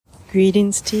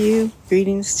Greetings to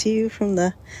you from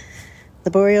the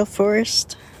boreal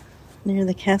forest near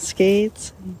the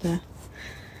Cascades, and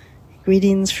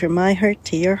greetings from my heart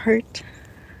to your heart.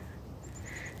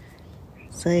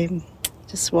 As I'm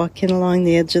just walking along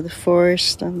the edge of the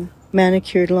forest on the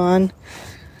manicured lawn,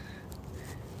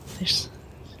 there's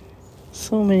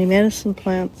so many medicine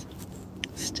plants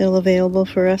still available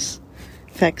for us.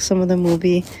 In fact, some of them will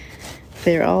be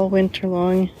there all winter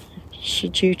long,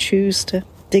 should you choose to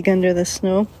dig under the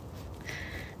snow.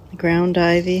 The ground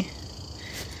ivy.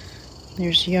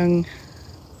 There's young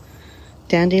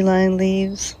dandelion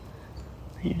leaves.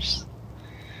 There's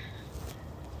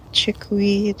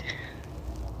chickweed.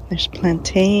 There's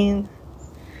plantain.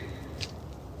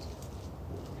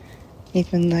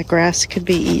 Even the grass could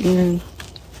be eaten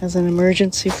as an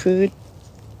emergency food.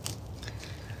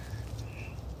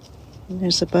 And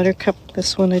there's a buttercup.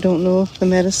 This one I don't know the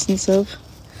medicines of.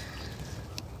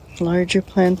 Larger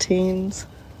plantains.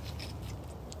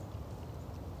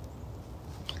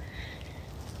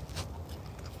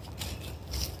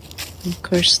 And of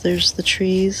course there's the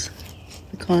trees,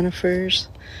 the conifers,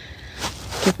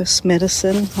 give us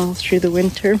medicine all through the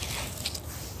winter.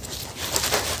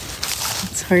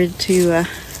 It's hard to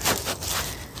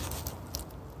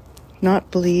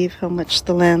not believe how much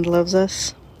the land loves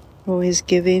us, always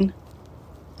giving,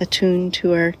 attuned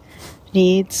to our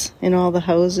needs in all the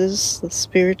houses, the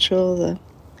spiritual, the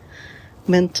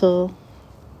mental,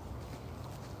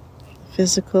 the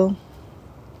physical,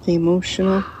 the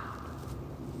emotional.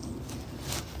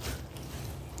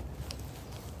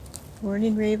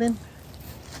 Morning, Raven.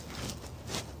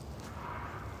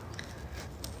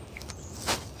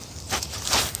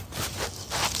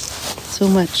 So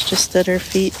much just at our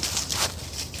feet,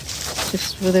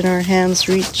 just within our hands'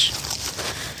 reach.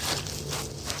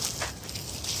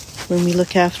 When we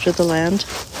look after the land,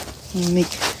 and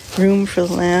make room for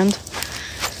the land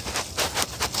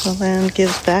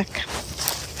gives back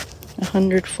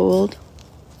 100-fold.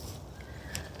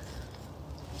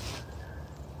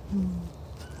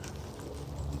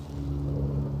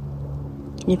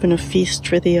 Even a feast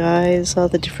for the eyes, all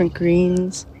the different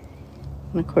greens,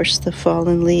 and of course the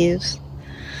fallen leaves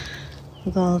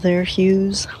with all their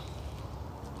hues,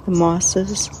 the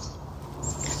mosses.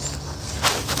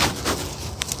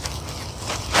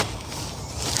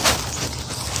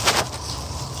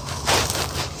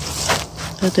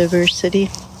 The diversity.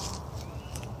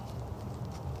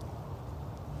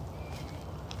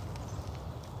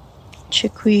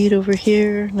 Chickweed over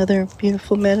here, another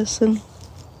beautiful medicine.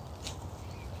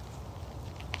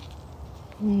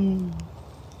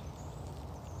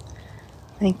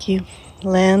 Thank you,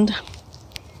 land.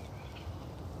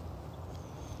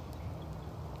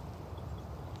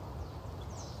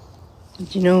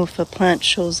 Did you know if a plant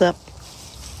shows up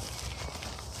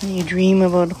and you dream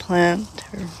about a plant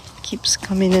or keeps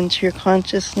coming into your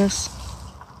consciousness,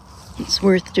 it's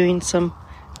worth doing some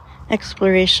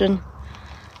exploration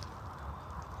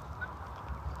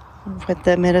of what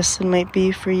that medicine might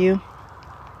be for you.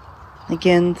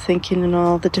 Again, thinking in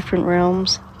all the different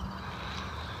realms.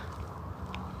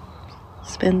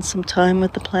 Spend some time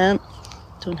with the plant.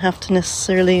 Don't have to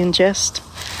necessarily ingest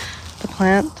the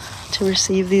plant to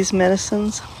receive these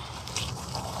medicines.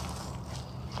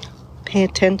 Pay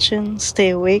attention, stay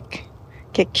awake.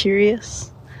 Get curious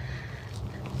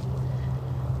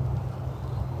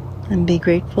and be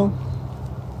grateful.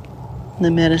 The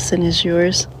medicine is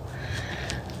yours.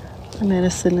 The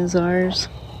medicine is ours.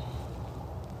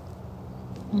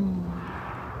 I'm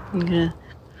going to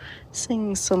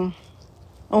sing some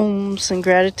ohms and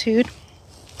gratitude.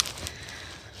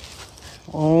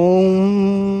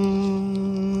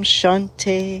 Om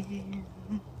Shanti.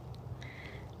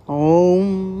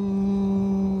 Om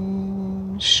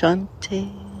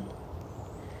Shanti.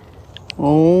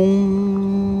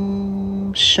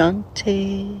 Om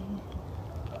Shanti.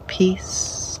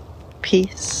 Peace,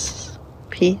 peace,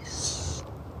 peace.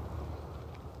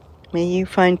 May you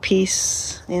find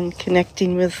peace in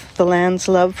connecting with the land's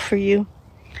love for you.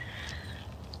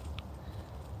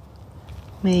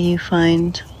 May you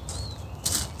find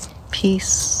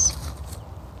peace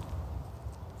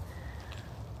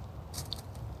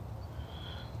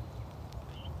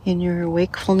in your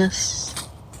wakefulness,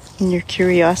 in your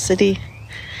curiosity,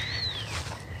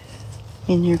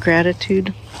 in your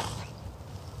gratitude,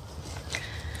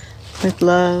 with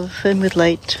love and with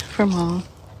light from all.